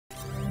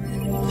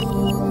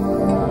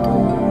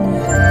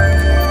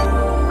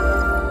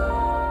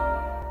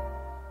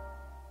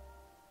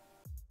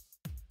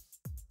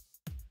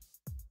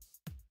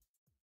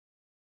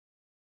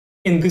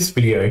In this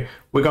video,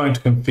 we're going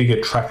to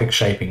configure traffic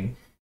shaping.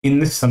 In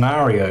this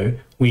scenario,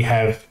 we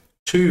have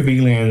two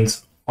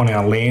VLANs on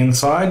our LAN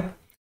side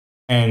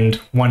and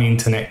one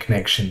internet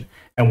connection.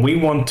 And we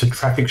want to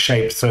traffic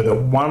shape so that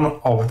one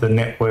of the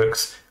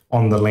networks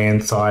on the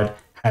LAN side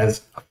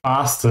has a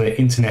faster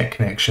internet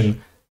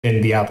connection than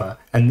the other.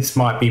 And this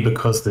might be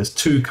because there's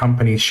two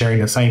companies sharing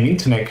the same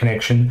internet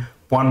connection.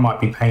 One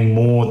might be paying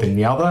more than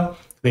the other.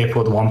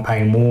 Therefore, the one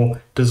paying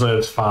more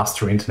deserves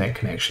faster internet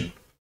connection.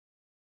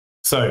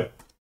 So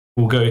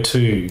we'll go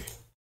to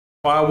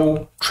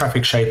Firewall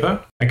Traffic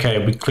Shaper.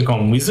 Okay, we click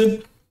on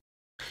Wizard.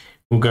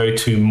 We'll go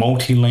to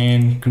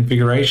Multi-LAN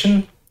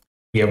Configuration.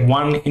 We have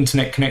one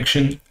internet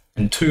connection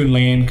and two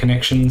LAN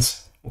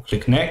connections. We'll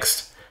click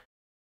Next.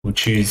 We'll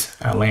choose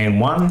our LAN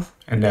 1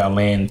 and our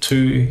LAN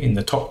 2 in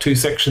the top two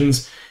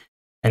sections.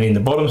 And in the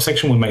bottom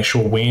section, we'll make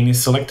sure WAN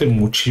is selected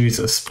and we'll choose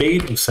a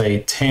speed. We'll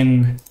say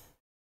 10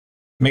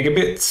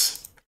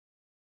 megabits.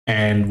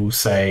 And we'll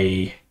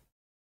say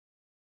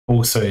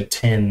also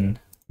 10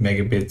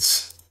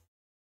 megabits.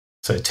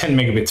 So 10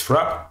 megabits for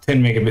up,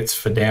 10 megabits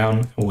for down,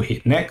 and we'll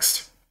hit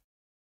Next.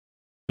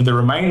 For the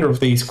remainder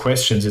of these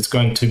questions, it's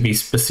going to be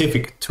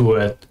specific to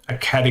a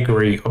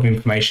category of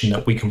information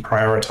that we can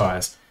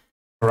prioritize.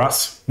 For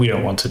us, we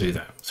don't want to do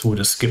that, so we'll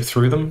just skip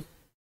through them.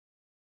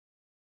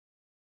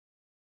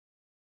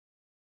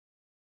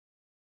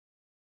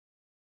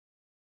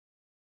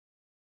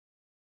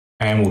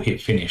 And we'll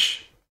hit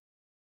Finish.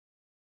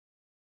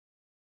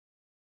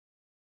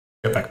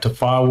 Go back to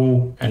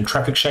Firewall and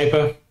Traffic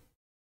Shaper.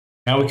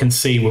 Now we can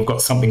see we've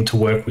got something to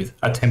work with,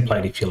 a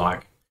template if you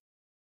like.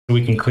 So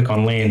we can click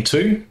on LAN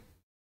 2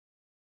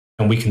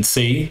 and we can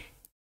see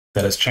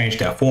that it's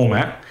changed our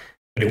format,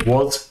 but it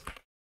was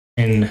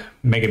 10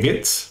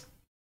 megabits.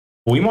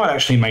 We might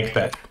actually make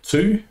that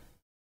 2.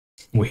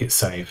 We'll hit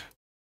Save.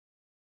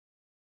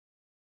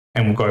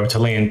 And we'll go over to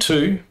LAN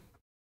 2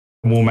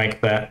 and we'll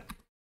make that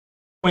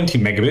 20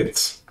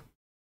 megabits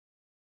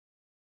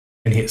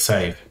and hit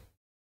Save.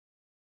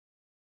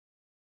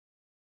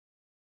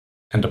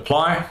 And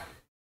apply.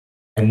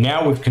 And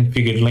now we've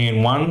configured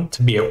LAN 1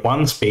 to be at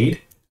one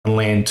speed and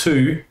LAN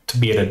 2 to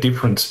be at a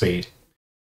different speed.